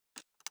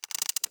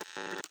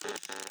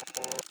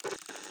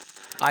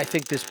I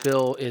think this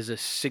bill is a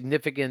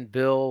significant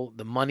bill.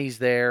 The money's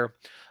there.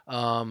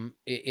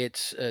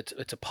 It's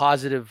a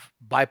positive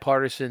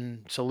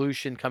bipartisan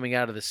solution coming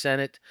out of the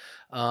Senate.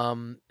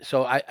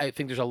 So I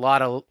think there's a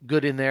lot of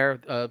good in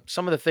there.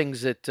 Some of the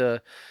things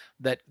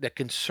that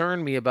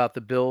concern me about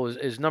the bill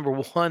is number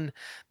one,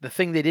 the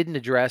thing they didn't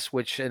address,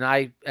 and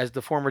I, as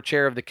the former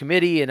chair of the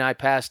committee, and I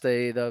passed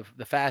the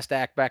FAST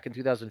Act back in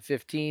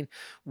 2015,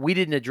 we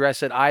didn't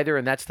address it either,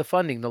 and that's the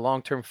funding, the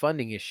long-term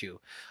funding issue.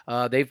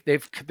 They're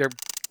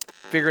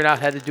figuring out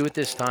how to do it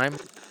this time.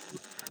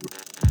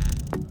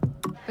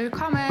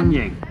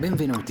 Willkommen.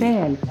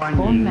 Benvenuti.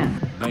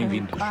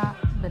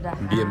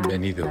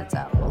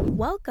 Bienvenido.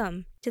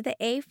 Welcome to the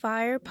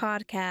A-Fire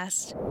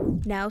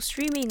podcast, now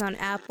streaming on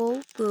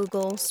Apple,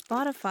 Google,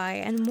 Spotify,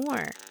 and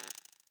more.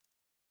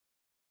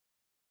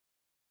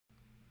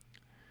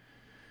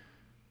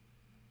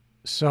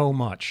 So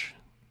much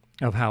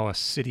of how a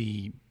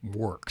city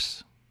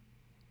works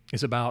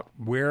is about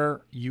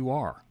where you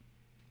are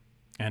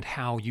and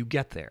how you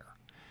get there.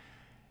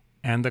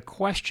 And the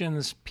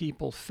questions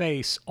people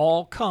face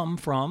all come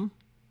from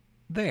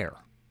there.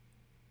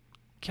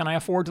 Can I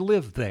afford to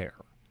live there?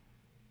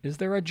 Is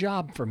there a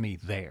job for me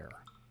there?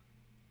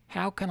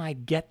 How can I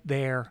get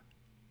there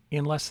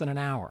in less than an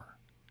hour?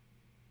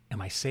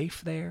 Am I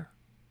safe there?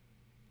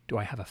 Do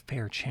I have a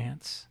fair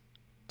chance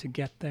to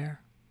get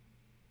there?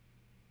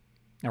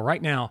 Now,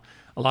 right now,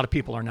 a lot of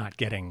people are not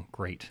getting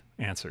great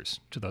answers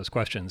to those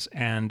questions.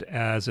 And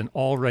as an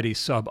already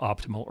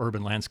suboptimal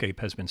urban landscape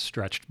has been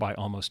stretched by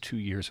almost 2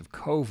 years of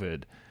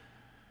COVID,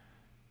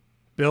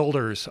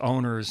 builders,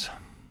 owners,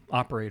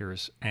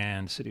 operators,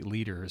 and city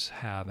leaders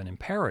have an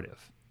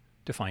imperative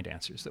to find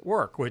answers that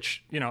work,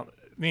 which,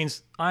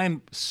 means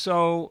I'm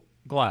so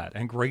glad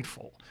and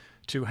grateful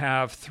to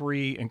have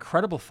three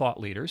incredible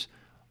thought leaders,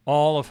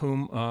 all of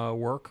whom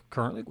work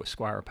currently with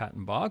Squire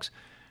Patton Boggs,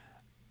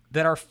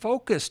 that are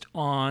focused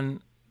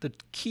on the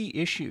key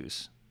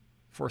issues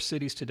for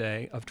cities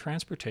today of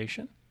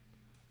transportation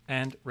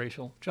and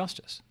racial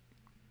justice.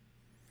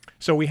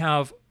 So we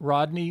have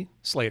Rodney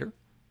Slater,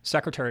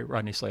 Secretary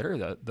Rodney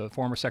Slater, the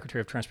former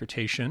Secretary of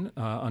Transportation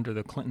under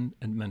the Clinton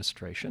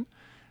administration.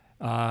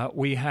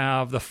 We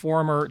have the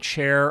former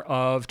Chair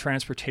of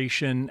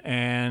Transportation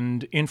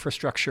and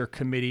Infrastructure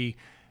Committee,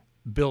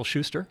 Bill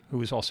Schuster, who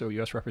was also a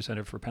U.S.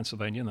 Representative for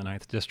Pennsylvania in the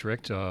 9th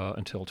District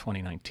until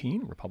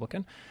 2019,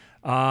 Republican.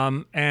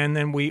 And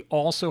then we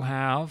also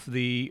have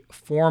the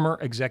former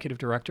Executive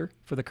Director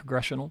for the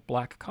Congressional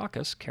Black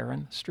Caucus,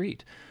 Karen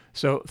Street.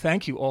 So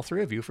thank you, all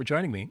three of you, for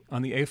joining me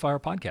on the A-Fire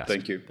podcast.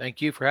 Thank you.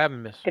 Thank you for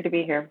having us. Good to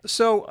be here.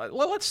 So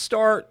let's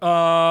start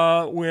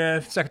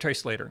with Secretary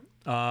Slater.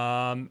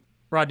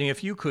 Rodney,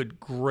 if you could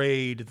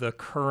grade the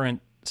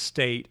current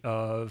state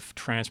of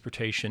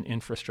transportation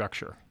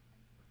infrastructure,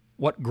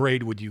 what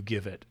grade would you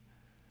give it,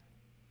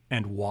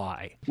 and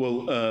why?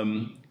 Well,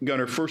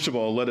 Gunnar, first of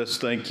all, let us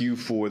thank you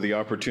for the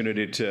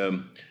opportunity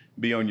to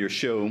be on your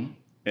show,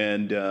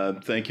 and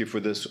thank you for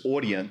this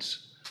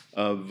audience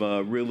of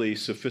really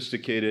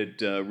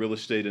sophisticated real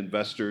estate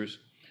investors,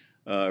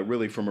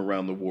 really from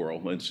around the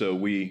world. And so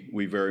we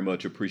very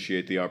much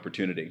appreciate the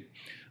opportunity.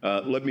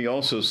 Let me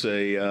also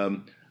say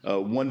a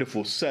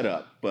wonderful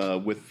setup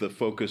with the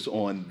focus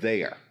on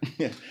there.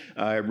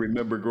 I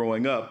remember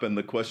growing up, and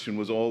the question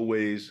was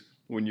always,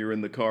 when you're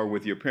in the car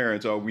with your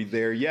parents, are we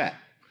there yet?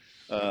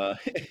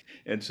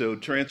 And so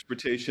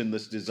transportation,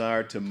 this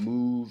desire to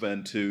move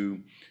and to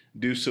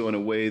do so in a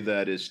way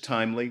that is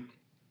timely,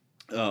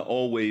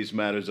 always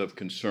matters of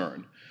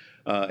concern.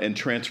 And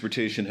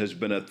transportation has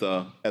been at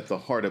the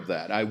heart of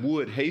that. I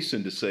would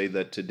hasten to say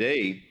that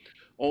today,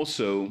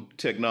 also,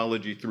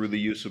 technology through the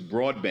use of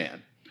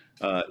broadband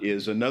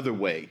is another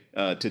way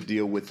to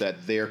deal with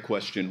that there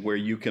question, where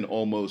you can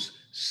almost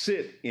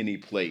sit any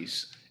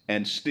place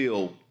and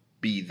still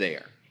be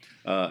there.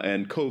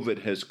 And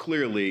COVID has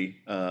clearly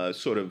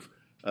sort of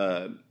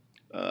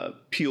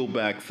peeled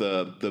back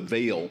the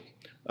veil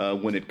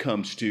when it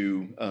comes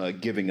to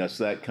giving us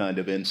that kind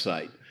of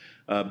insight.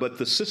 But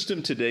the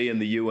system today in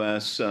the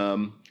U.S.,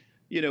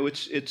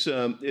 it's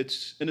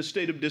in a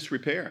state of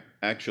disrepair,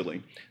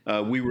 actually.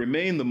 We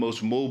remain the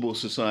most mobile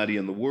society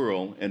in the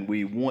world, and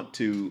we want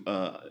to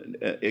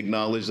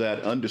acknowledge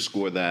that,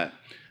 underscore that.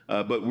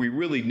 But we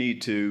really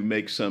need to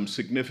make some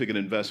significant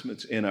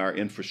investments in our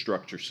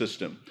infrastructure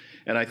system.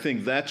 And I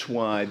think that's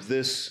why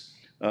this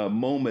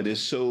moment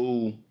is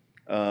so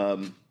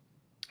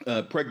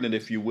pregnant,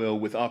 if you will,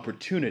 with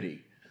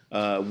opportunity,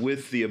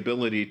 with the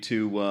ability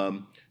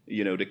to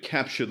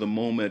capture the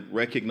moment,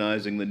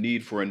 recognizing the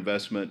need for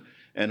investment,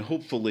 and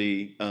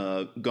hopefully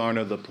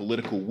garner the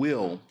political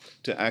will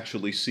to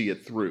actually see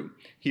it through.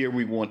 Here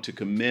we want to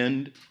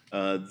commend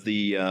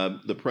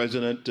the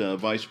president,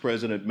 vice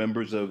president,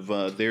 members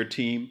of their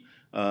team,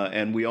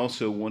 and we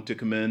also want to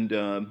commend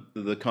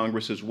the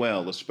Congress as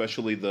well,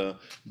 especially the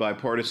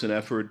bipartisan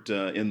effort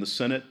in the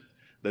Senate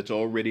that's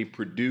already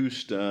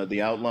produced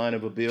the outline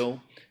of a bill,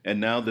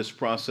 and now this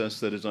process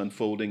that is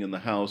unfolding in the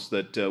House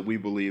that we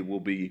believe will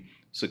be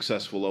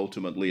successful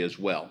ultimately as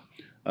well.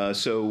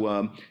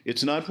 So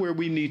it's not where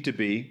we need to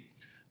be.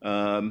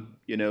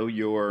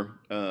 Your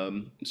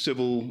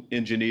civil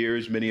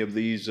engineers, many of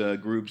these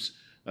groups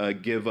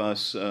give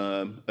us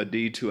a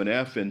D to an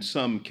F in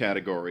some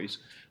categories.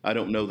 I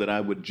don't know that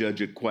I would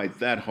judge it quite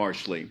that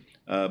harshly,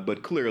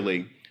 but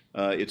clearly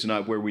it's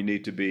not where we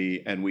need to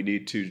be, and we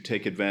need to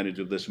take advantage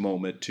of this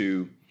moment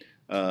to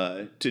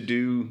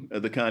do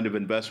the kind of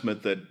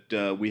investment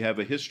that we have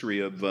a history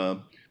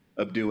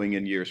of doing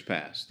in years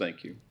past.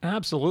 Thank you.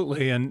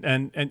 Absolutely,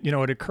 and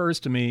it occurs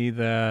to me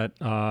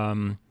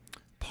that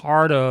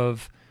part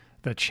of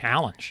the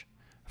challenge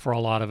for a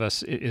lot of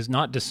us is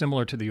not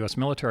dissimilar to the U.S.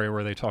 military,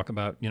 where they talk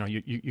about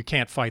you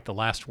can't fight the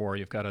last war,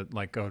 you've got to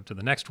go to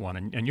the next one,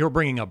 and you're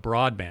bringing up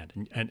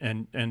broadband,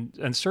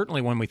 and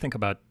certainly when we think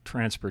about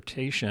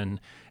transportation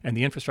and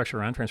the infrastructure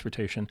around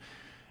transportation.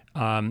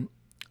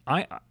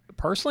 I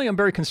personally am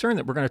very concerned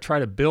that we're going to try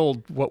to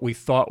build what we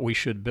thought we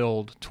should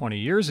build 20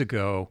 years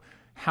ago.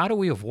 How do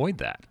we avoid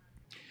that?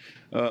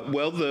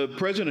 Well, the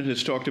president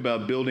has talked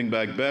about building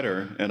back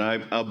better, and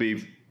I'll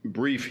be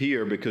brief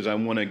here because I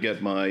want to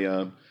get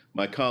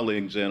my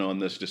colleagues in on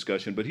this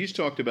discussion. But he's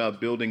talked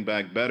about building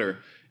back better,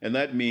 and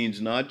that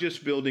means not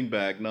just building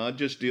back, not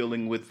just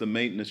dealing with the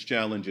maintenance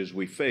challenges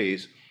we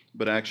face,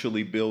 but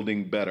actually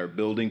building better,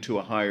 building to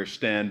a higher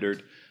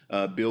standard,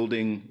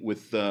 building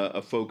with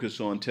a focus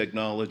on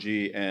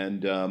technology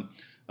and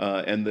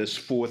this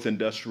fourth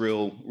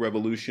industrial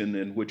revolution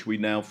in which we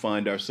now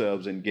find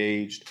ourselves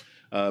engaged,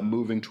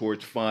 moving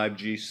towards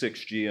 5G,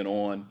 6G, and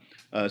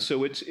on.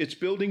 So it's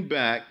building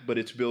back, but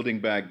it's building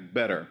back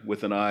better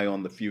with an eye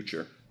on the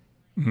future.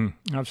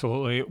 Mm-hmm.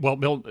 Absolutely. Well,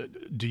 Bill,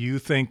 do you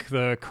think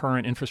the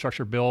current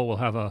infrastructure bill will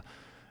have a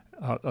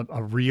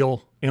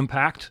real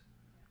impact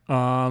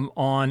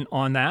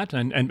on that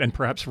and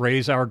perhaps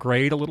raise our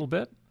grade a little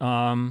bit?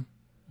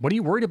 What are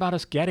you worried about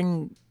us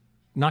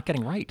not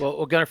getting right?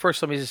 Well, Gunnar,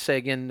 first let me just say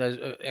again,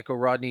 echo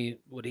Rodney,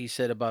 what he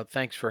said about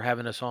thanks for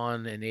having us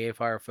on, and the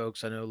AFIRE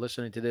folks. I know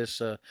listening to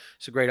this,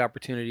 it's a great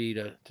opportunity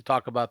to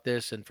talk about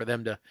this and for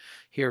them to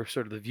hear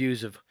sort of the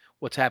views of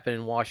what's happening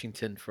in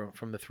Washington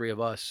from the three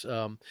of us.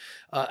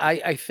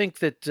 I think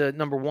that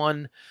number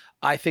one,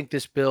 I think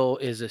this bill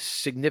is a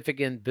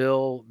significant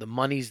bill. The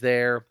money's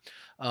there.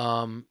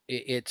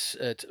 It's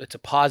a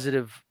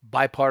positive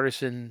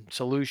bipartisan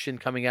solution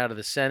coming out of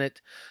the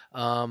Senate.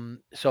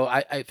 So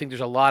I think there's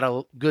a lot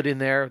of good in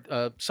there.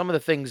 Some of the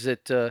things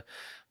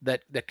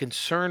that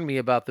concern me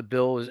about the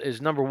bill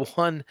is number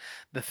one,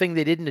 the thing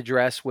they didn't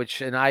address,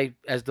 and I,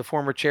 as the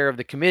former chair of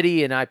the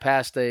committee, and I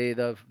passed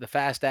the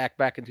FAST Act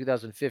back in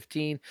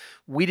 2015,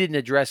 we didn't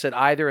address it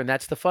either, and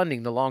that's the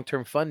funding, the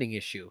long-term funding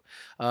issue.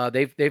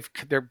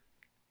 They're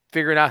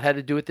figuring out how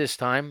to do it this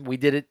time. We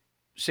did it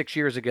 6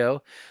 years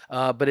ago,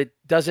 but it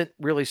doesn't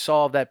really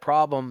solve that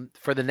problem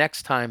for the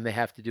next time they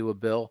have to do a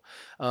bill.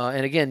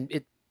 And again,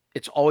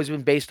 it's always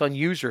been based on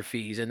user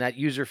fees, and that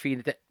user fee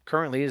that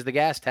currently is the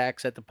gas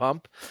tax at the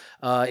pump.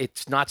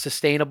 It's not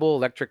sustainable.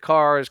 Electric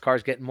cars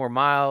getting more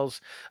miles.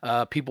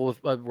 People,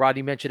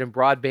 Rodney mentioned in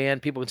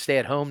broadband, people can stay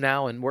at home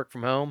now and work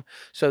from home.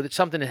 So it's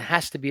something that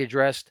has to be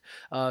addressed.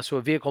 So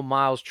a vehicle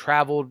miles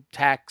traveled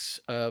tax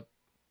or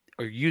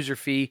user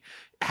fee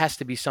has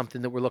to be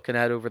something that we're looking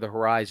at over the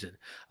horizon.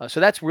 So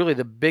that's really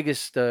the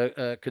biggest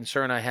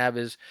concern I have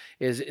is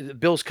the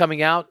bill's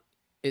coming out.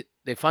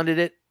 They funded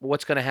it.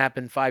 What's going to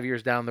happen 5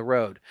 years down the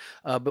road?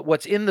 But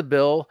what's in the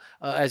bill,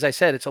 as I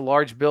said, it's a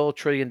large bill, $1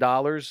 trillion.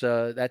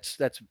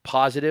 That's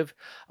positive.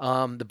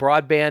 The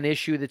broadband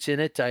issue that's in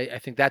it, I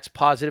think that's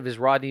positive. As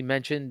Rodney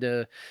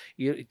mentioned,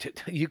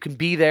 you can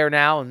be there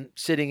now and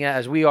sitting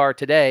as we are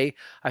today.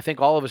 I think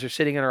all of us are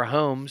sitting in our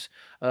homes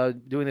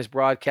doing this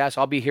broadcast.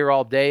 I'll be here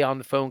all day on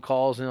the phone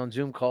calls and on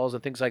Zoom calls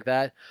and things like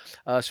that.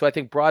 So I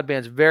think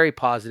broadband's very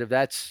positive.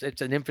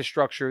 It's an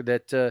infrastructure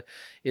that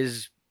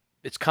it's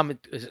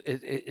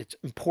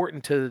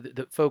important to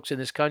the folks in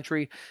this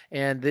country,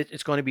 and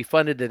it's going to be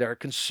funded. That are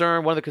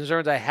concerned. One of the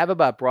concerns I have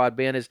about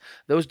broadband is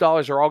those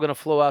dollars are all going to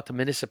flow out to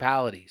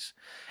municipalities,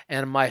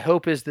 and my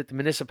hope is that the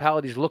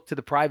municipalities look to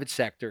the private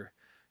sector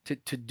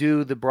to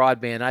do the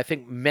broadband. I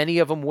think many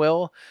of them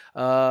will.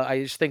 I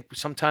just think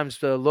sometimes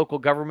the local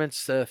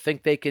governments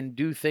think they can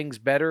do things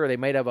better. Or they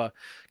might have a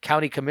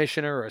county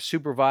commissioner or a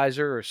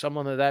supervisor or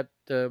someone of that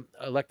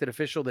elected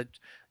official that's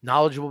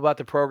knowledgeable about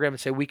the program and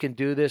say, we can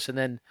do this. And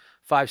then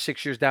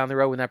 5-6 years down the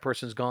road, when that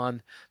person's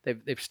gone,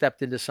 they've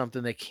stepped into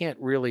something they can't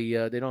really,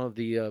 they don't have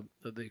the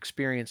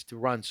experience to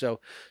run.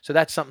 So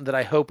that's something that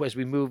I hope as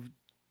we move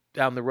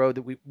down the road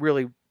that we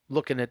really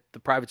looking at the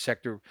private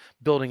sector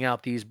building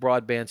out these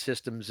broadband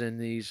systems in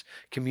these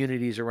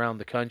communities around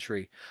the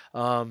country.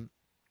 And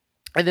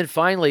then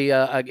finally,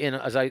 again,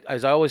 as I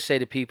always say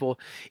to people,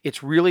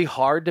 it's really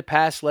hard to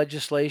pass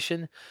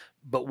legislation,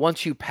 but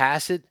once you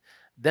pass it,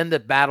 then the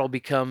battle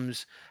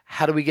becomes,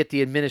 how do we get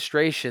the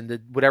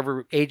administration,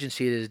 whatever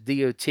agency it is,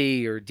 DOT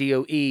or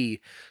DOE,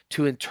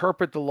 to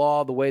interpret the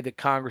law the way that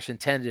Congress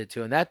intended it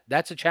to, and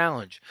that's a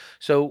challenge.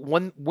 So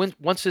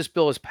once this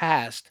bill is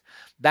passed,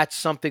 that's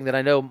something that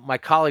I know my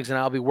colleagues and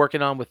I'll be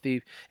working on with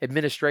the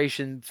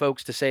administration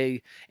folks to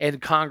say,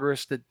 and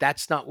Congress, that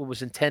that's not what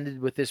was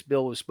intended with this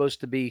bill. It was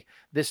supposed to be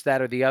this,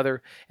 that, or the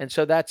other, and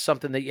so that's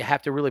something that you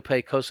have to really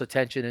pay close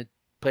attention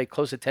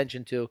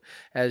to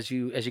as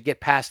you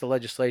get past the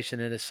legislation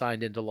and is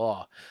signed into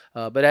law.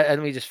 But let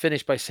me just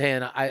finish by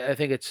saying I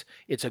think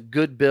it's a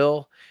good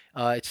bill.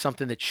 It's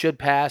something that should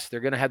pass.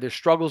 They're going to have their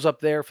struggles up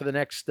there for the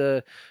next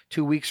 2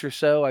 weeks or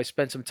so. I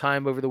spent some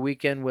time over the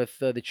weekend with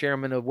the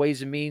chairman of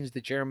Ways and Means,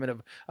 the chairman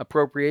of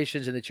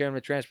Appropriations, and the chairman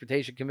of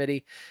Transportation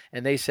Committee,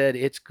 and they said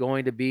it's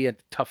going to be a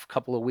tough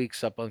couple of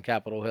weeks up on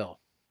Capitol Hill.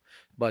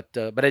 But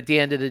at the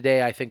end of the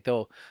day, I think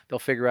they'll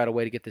figure out a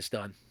way to get this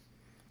done.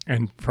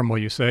 And from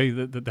what you say,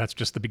 that's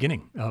just the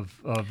beginning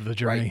of the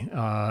journey.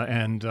 Right.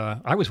 And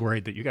I was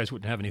worried that you guys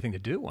wouldn't have anything to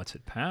do once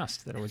it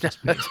passed. That it would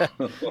just be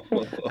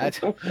That's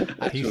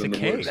a piece of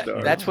cake.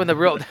 That's when the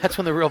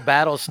real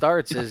battle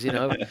starts. Is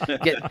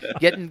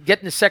getting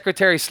the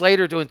Secretary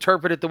Slater to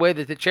interpret it the way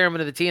that the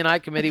chairman of the T&I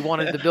committee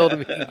wanted the bill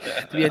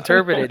to be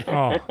interpreted.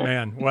 Oh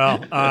man,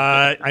 well,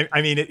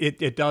 I mean,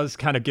 it does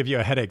kind of give you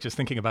a headache just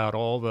thinking about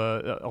all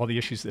the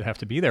issues that have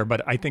to be there.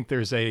 But I think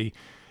there's an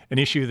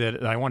issue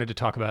that I wanted to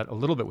talk about a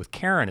little bit with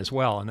Karen as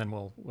well, and then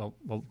we'll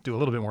do a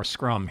little bit more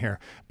scrum here.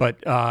 But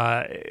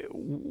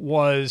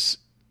was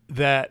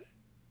that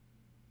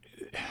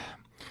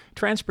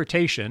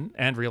transportation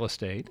and real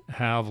estate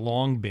have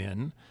long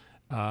been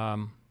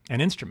an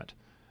instrument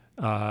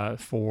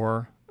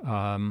for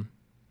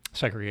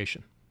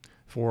segregation,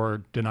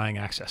 for denying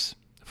access,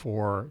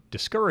 for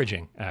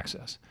discouraging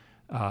access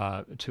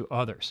to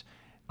others.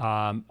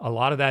 A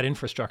lot of that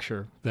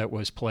infrastructure that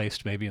was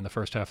placed maybe in the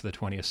first half of the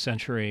 20th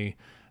century,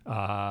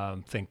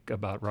 think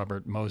about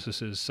Robert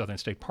Moses's Southern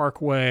State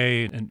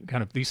Parkway and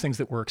kind of these things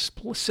that were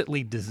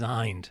explicitly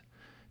designed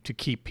to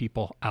keep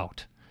people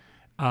out.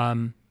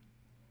 And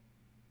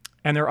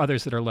there are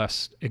others that are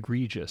less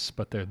egregious,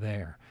 but they're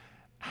there.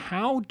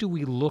 How do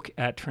we look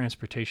at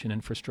transportation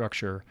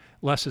infrastructure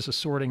less as a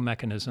sorting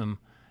mechanism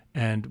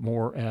and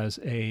more as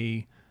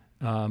as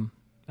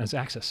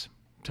access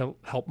to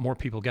help more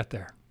people get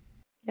there?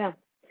 Yeah.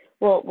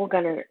 Well,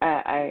 Gunnar,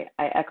 I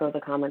echo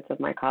the comments of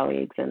my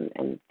colleagues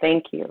and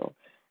thank you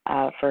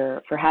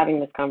for having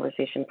this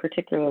conversation,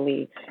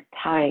 particularly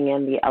tying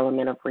in the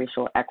element of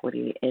racial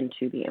equity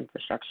into the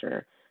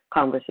infrastructure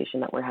conversation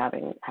that we're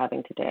having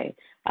today.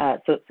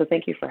 So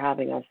thank you for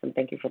having us and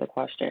thank you for the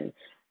question.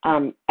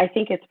 I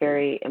think it's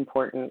very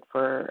important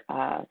for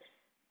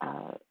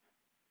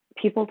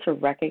people to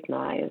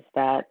recognize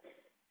that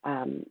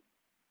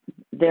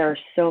there are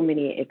so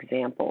many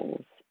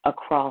examples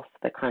across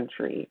the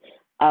country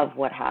of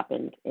what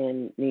happened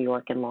in New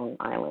York and Long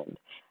Island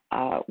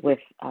with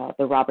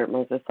the Robert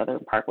Moses Southern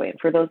Parkway. And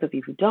for those of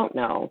you who don't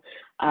know,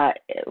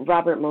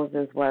 Robert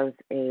Moses was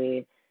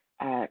a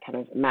kind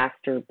of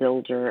master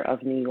builder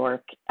of New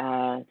York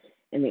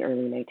in the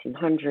early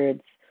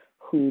 1900s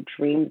who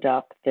dreamed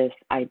up this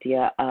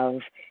idea of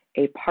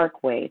a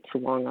parkway to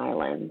Long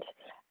Island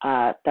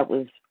that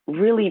was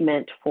really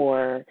meant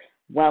for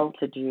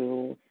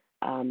well-to-do,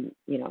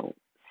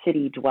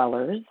 city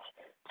dwellers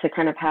to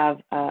kind of have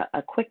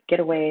a quick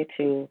getaway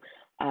to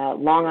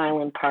Long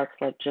Island parks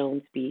like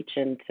Jones Beach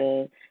and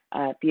to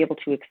be able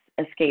to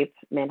escape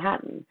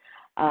Manhattan.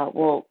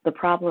 Well, the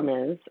problem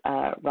is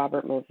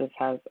Robert Moses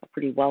has a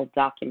pretty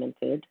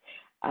well-documented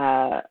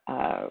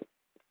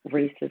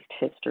racist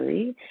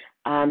history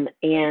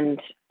and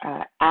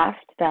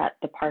asked that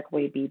the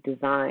parkway be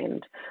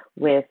designed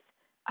with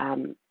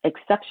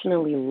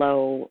exceptionally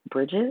low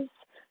bridges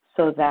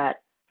so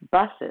that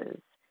buses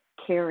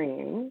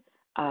carrying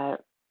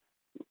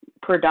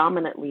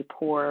predominantly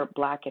poor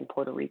Black and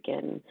Puerto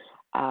Rican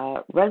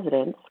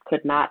residents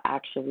could not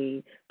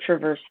actually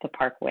traverse the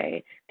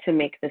parkway to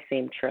make the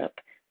same trip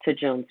to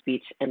Jones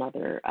Beach and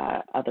other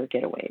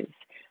getaways.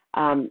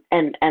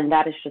 And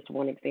that is just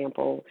one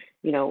example.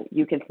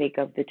 You can think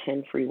of the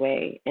 10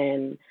 freeway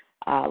in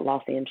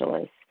Los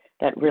Angeles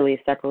that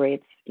really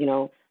separates,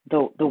 the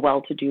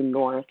well-to-do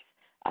north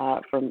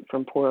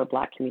from poorer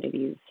Black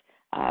communities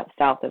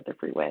south of the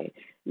freeway.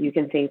 You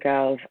can think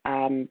of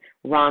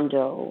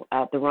Rondo,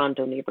 the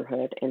Rondo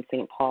neighborhood in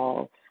St.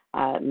 Paul,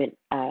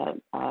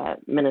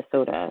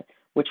 Minnesota,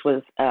 which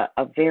was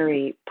a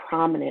very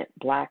prominent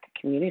Black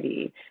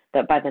community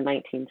that by the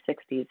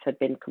 1960s had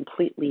been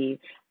completely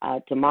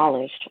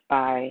demolished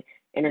by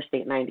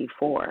Interstate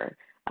 94.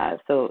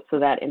 So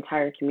that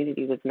entire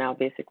community was now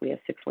basically a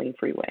 6-lane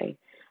freeway.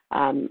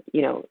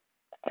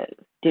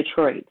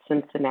 Detroit,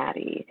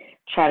 Cincinnati,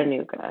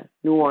 Chattanooga,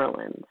 New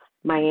Orleans,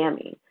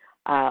 Miami,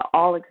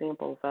 all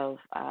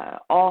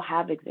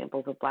have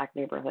examples of Black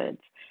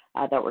neighborhoods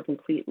that were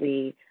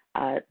completely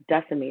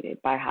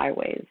decimated by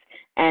highways.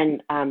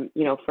 And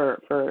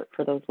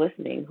for those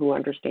listening who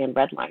understand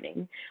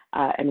redlining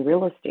and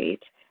real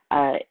estate,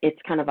 it's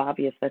kind of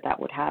obvious that that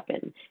would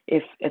happen.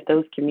 If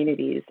those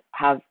communities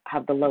have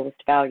the lowest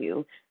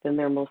value, then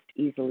they're most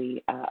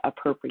easily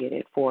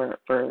appropriated for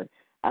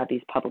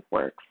these public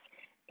works.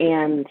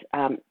 And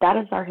that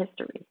is our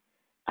history.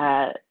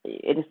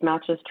 It is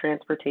not just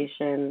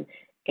transportation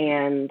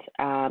and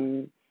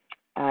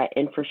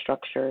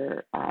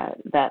infrastructure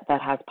that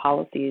has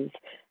policies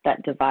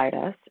that divide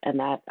us and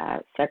that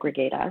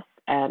segregate us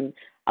and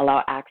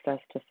allow access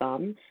to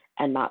some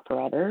and not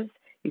for others.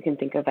 You can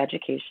think of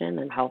education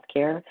and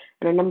healthcare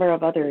and a number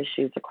of other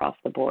issues across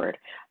the board.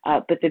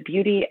 But the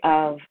beauty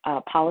of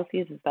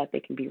policies is that they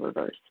can be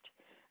reversed.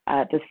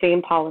 The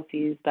same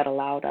policies that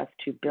allowed us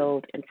to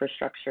build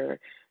infrastructure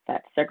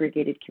that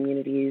segregated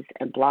communities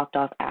and blocked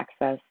off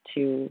access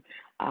to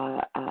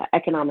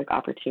economic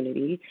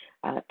opportunity,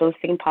 those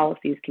same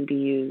policies can be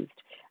used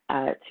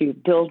to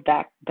build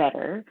back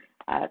better,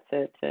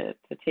 to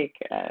take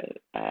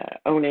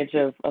ownage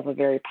of a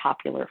very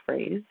popular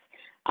phrase,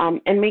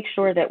 and make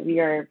sure that we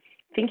are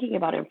thinking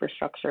about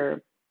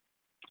infrastructure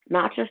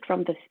not just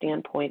from the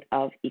standpoint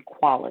of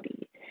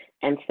equality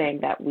and saying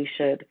that we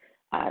should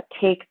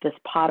take this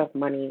pot of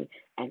money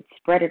and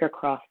spread it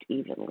across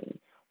evenly.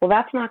 Well,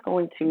 that's not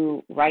going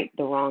to right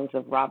the wrongs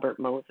of Robert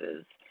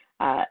Moses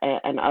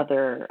and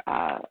other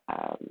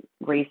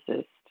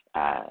racist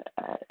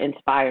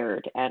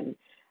inspired and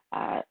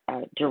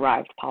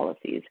derived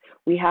policies.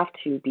 We have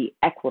to be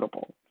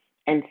equitable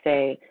and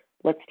say,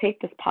 let's take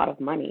this pot of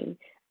money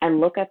and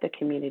look at the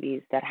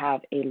communities that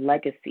have a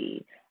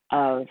legacy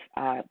of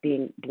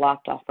being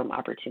blocked off from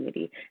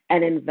opportunity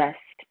and invest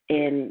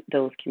in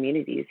those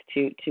communities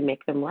to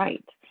make them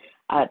right.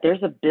 There's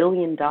 $1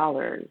 billion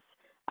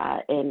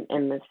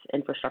in this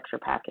infrastructure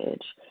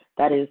package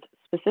that is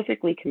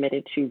specifically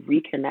committed to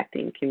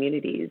reconnecting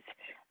communities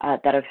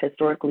that have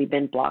historically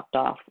been blocked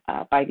off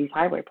by these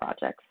highway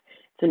projects.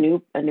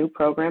 It's a new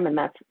program, and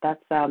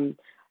that's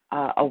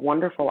a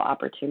wonderful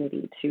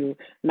opportunity to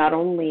not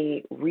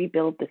only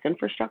rebuild this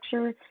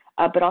infrastructure,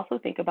 but also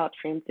think about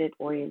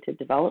transit-oriented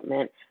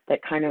development that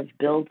kind of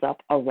builds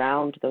up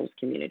around those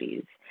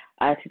communities.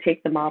 To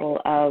take the model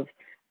of,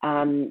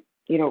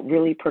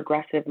 really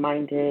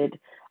progressive-minded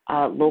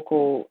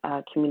local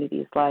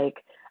communities like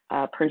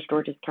Prince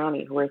George's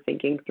County, who are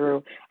thinking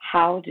through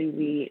how do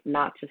we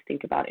not just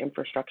think about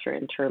infrastructure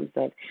in terms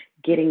of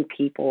getting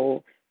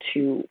people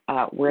to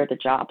where the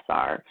jobs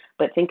are,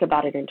 but think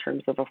about it in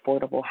terms of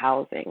affordable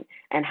housing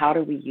and how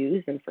do we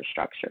use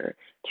infrastructure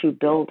to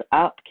build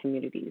up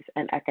communities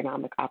and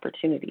economic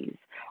opportunities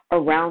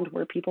around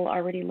where people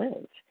already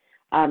live.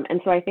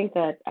 And so I think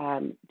that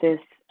this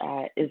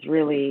is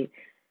really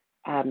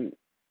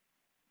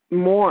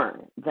more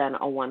than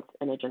a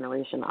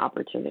once-in-a-generation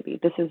opportunity.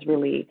 This is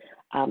really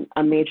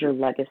a major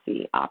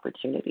legacy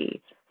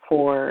opportunity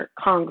for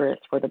Congress,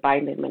 for the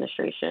Biden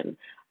administration,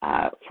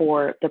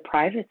 for the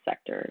private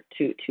sector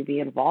to be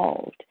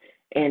involved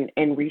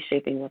in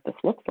reshaping what this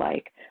looks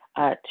like,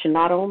 to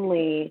not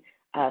only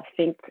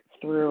think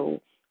through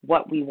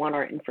what we want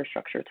our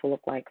infrastructure to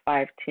look like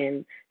 5,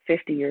 10,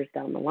 50 years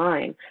down the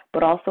line,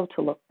 but also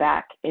to look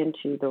back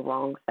into the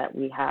wrongs that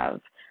we have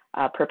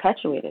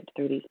perpetuated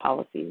through these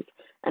policies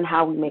and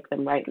how we make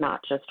them right, not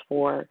just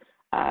for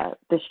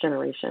this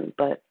generation,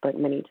 but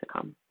many to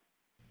come.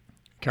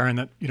 Karen,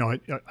 that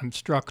I'm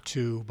struck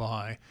too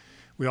by,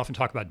 we often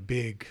talk about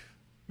big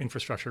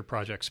infrastructure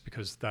projects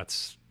because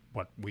that's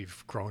what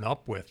we've grown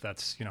up with.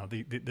 That's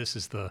this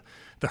is the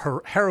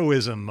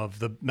heroism of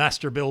the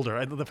master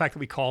builder. The fact that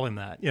we call him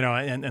that,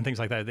 and things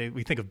like that.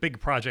 We think of big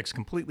projects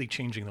completely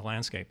changing the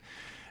landscape.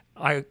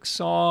 I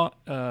saw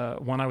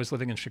when I was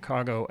living in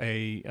Chicago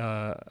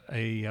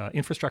a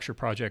infrastructure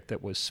project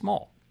that was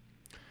small,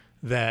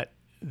 that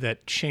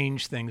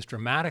changed things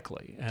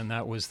dramatically, and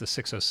that was the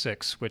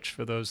 606, which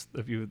for those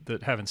of you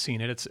that haven't seen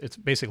it, it's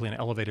basically an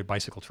elevated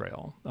bicycle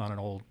trail on an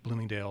old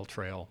Bloomingdale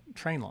Trail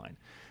train line.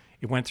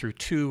 It went through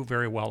 2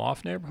 very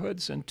well-off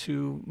neighborhoods and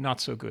 2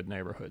 not-so-good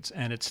neighborhoods,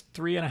 and it's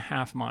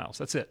 3.5 miles.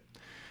 That's it.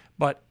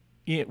 But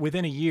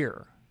within a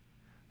year,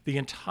 the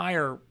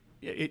entire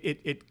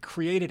it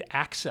created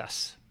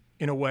access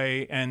in a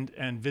way and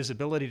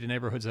visibility to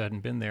neighborhoods that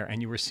hadn't been there,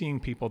 and you were seeing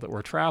people that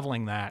were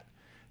traveling that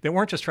they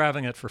weren't just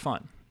traveling it for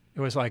fun.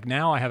 It was like,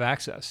 now I have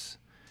access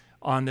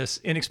on this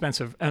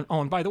inexpensive,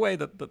 and by the way,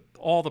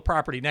 all the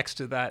property next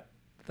to that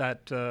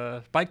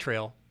bike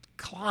trail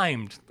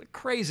climbed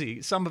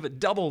crazy. Some of it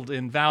doubled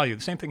in value.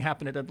 The same thing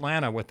happened in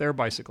Atlanta with their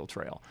bicycle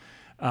trail.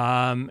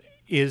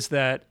 Is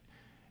that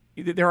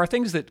there are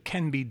things that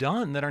can be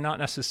done that are not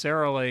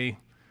necessarily,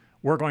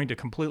 we're going to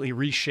completely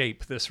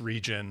reshape this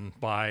region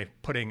by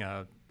putting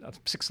a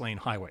 6-lane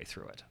highway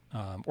through it,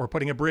 or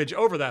putting a bridge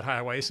over that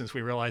highway, since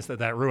we realized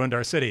that ruined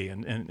our city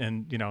and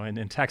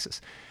in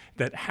Texas.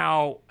 That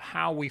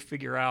how we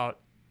figure out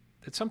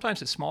that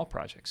sometimes it's small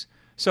projects.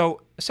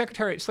 So,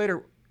 Secretary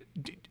Slater,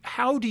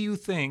 how do you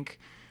think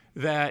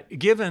that,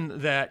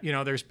 given that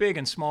there's big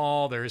and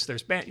small, there's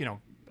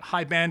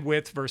high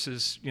bandwidth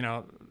versus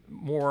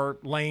more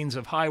lanes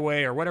of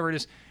highway or whatever it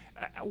is,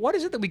 what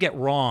is it that we get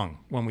wrong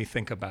when we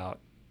think about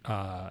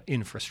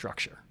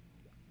infrastructure?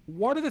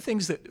 what are the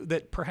things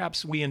that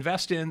perhaps we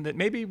invest in that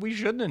maybe we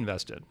shouldn't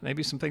invest in?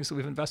 Maybe some things that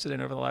we've invested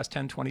in over the last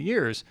 10, 20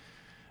 years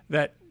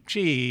that,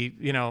 gee,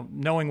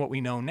 knowing what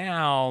we know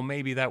now,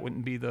 maybe that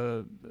wouldn't be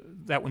the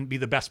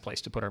best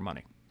place to put our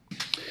money.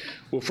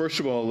 Well, first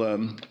of all,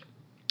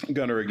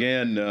 Gunnar,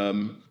 again,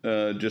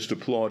 just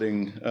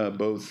applauding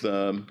both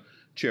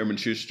Chairman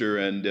Schuster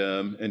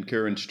and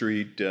Karen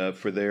Street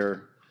for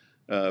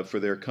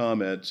their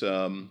comments.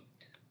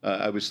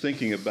 I was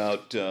thinking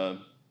about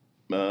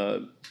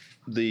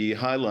the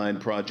Highline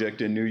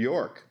project in New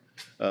York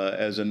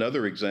as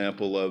another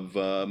example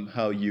of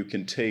how you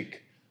can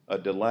take a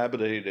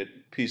dilapidated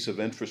piece of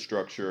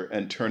infrastructure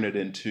and turn it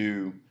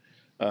into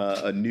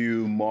a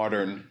new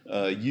modern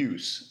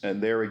use.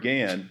 And there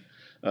again,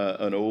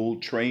 an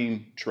old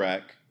train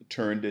track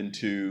turned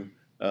into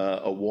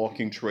a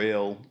walking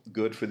trail,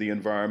 good for the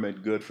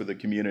environment, good for the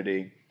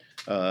community,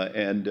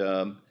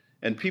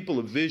 and people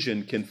of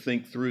vision can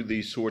think through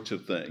these sorts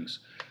of things.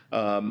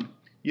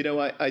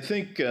 I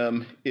think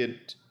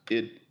it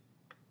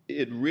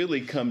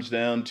really comes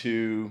down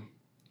to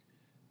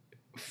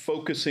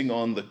focusing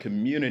on the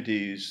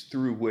communities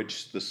through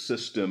which the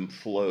system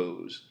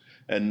flows,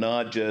 and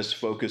not just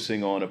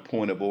focusing on a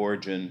point of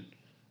origin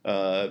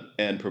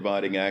and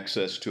providing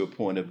access to a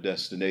point of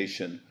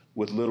destination,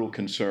 with little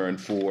concern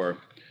for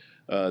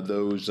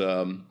those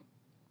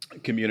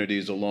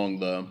communities along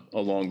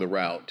the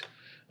route.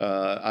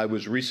 I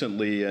was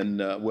recently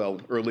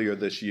earlier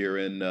this year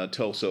in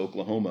Tulsa,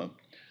 Oklahoma,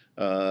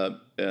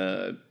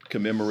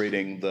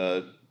 commemorating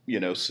the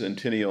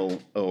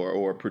centennial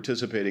or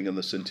participating in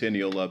the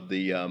centennial of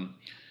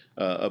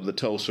the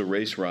Tulsa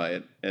race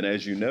riot. And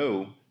as you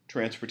know,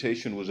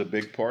 transportation was a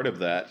big part of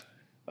that.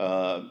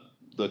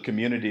 The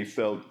community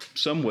felt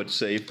somewhat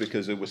safe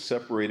because it was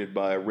separated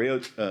by a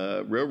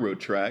railroad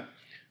track,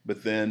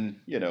 but then,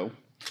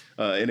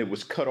 and it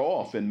was cut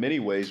off in many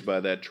ways by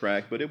that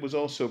track, but it was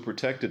also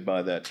protected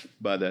by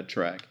that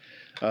track.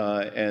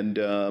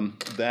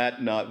 That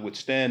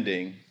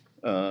notwithstanding,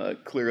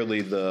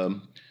 clearly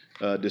the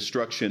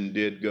destruction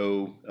did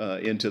go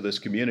into this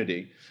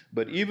community.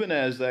 But even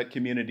as that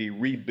community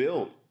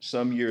rebuilt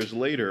some years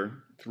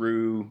later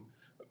through,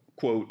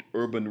 quote,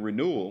 urban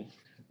renewal,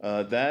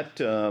 that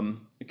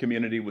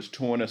community was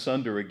torn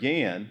asunder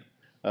again,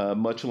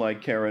 much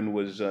like Karen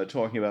was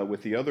talking about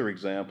with the other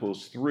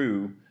examples,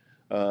 through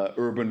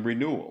urban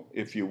renewal,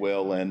 if you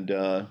will,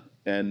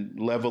 and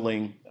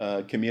leveling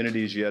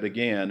communities yet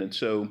again. And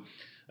so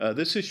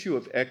this issue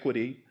of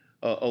equity,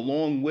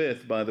 along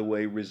with, by the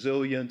way,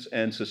 resilience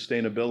and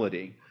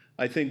sustainability,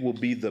 I think will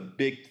be the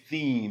big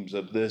themes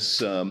of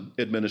this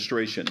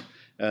administration.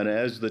 And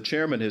as the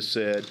chairman has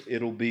said,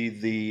 it'll be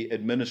the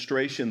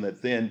administration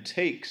that then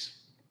takes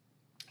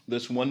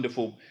this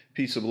wonderful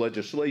piece of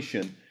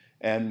legislation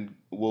and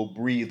will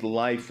breathe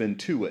life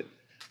into it.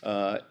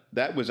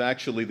 That was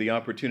actually the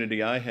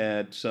opportunity I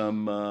had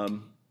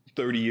some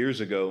 30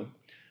 years ago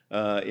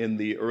in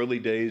the early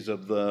days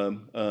of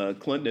the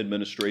Clinton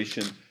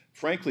administration,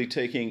 frankly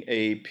taking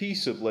a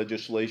piece of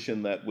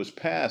legislation that was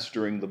passed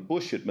during the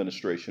Bush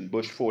administration,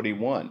 Bush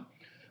 41,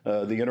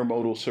 the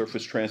Intermodal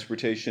Surface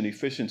Transportation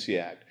Efficiency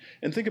Act.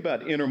 And think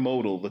about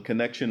intermodal, the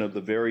connection of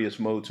the various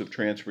modes of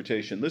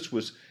transportation. This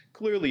was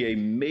clearly a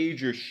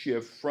major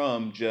shift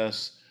from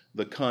just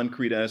the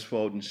concrete,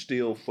 asphalt, and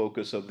steel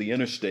focus of the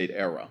interstate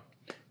era.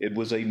 It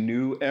was a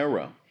new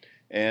era.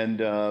 And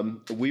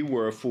we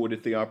were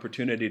afforded the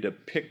opportunity to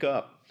pick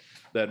up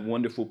that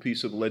wonderful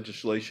piece of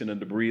legislation and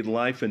to breathe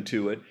life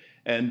into it.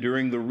 And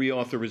during the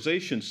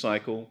reauthorization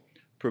cycle,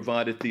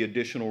 provided the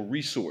additional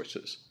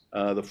resources.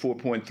 The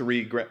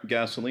 4.3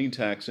 gasoline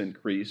tax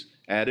increase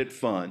added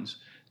funds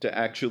to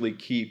actually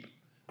keep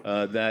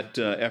that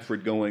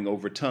effort going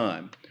over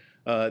time.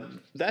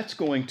 That's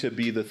going to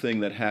be the thing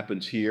that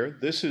happens here.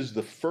 This is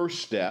the first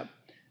step,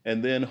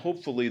 and then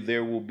hopefully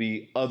there will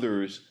be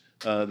others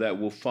that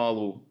will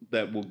follow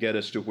that will get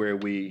us to where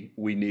we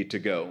need to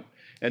go.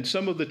 And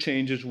some of the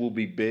changes will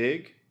be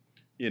big,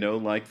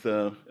 like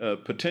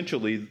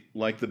potentially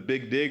like the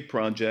Big Dig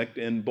project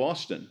in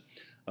Boston,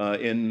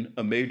 in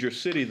a major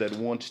city that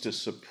wants to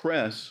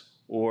suppress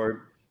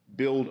or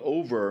build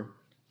over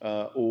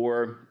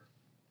or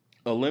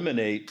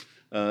eliminate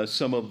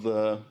some of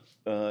the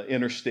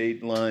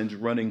interstate lines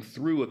running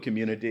through a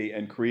community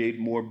and create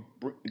more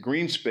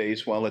green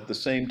space, while at the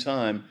same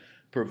time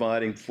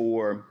providing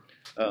for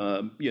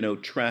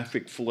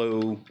traffic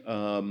flow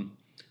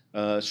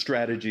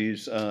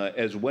strategies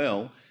as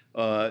well,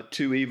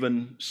 to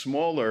even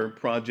smaller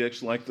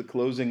projects like the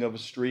closing of a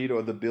street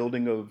or the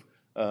building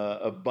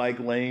of bike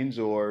lanes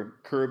or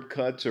curb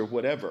cuts or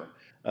whatever.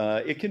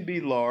 It can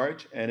be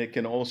large and it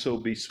can also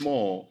be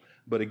small.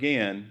 But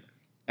again,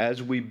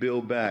 as we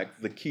build back,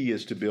 the key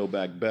is to build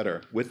back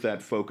better with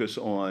that focus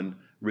on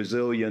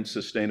resilience,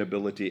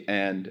 sustainability,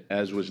 and,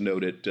 as was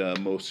noted,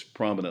 most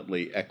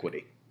prominently,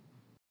 equity.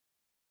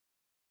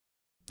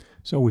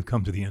 So we've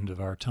come to the end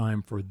of our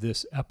time for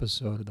this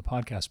episode of the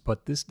podcast,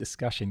 but this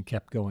discussion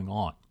kept going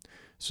on.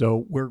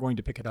 So we're going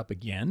to pick it up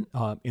again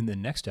in the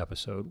next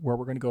episode, where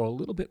we're going to go a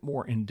little bit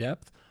more in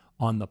depth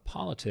on the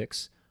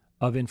politics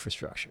of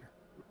infrastructure.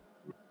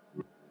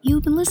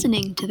 You've been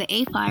listening to the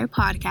A-Fire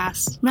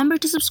podcast. Remember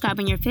to subscribe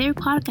on your favorite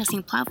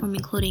podcasting platform,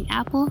 including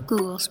Apple,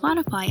 Google,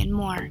 Spotify, and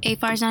more.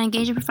 A-Fire is not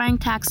engaged in providing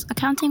tax,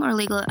 accounting, or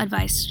legal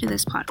advice to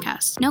this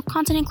podcast. No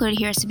content included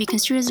here is to be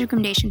construed as a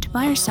recommendation to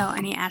buy or sell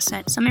any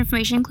asset. Some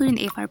information included in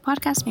the A-Fire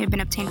podcast may have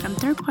been obtained from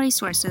third-party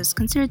sources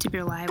considered to be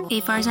reliable.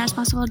 A-Fire is not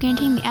responsible for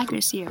guaranteeing the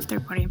accuracy of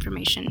third-party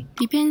information.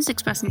 The opinions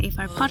expressed in the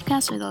A-Fire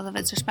podcast are those of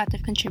its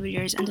respective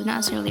contributors and do not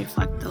necessarily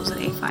reflect those of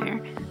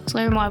A-Fire. To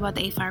learn more about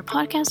the A-Fire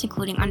podcast,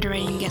 including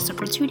underwriting and guest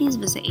opportunities,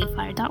 visit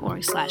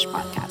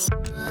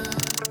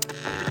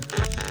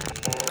afire.org/podcast.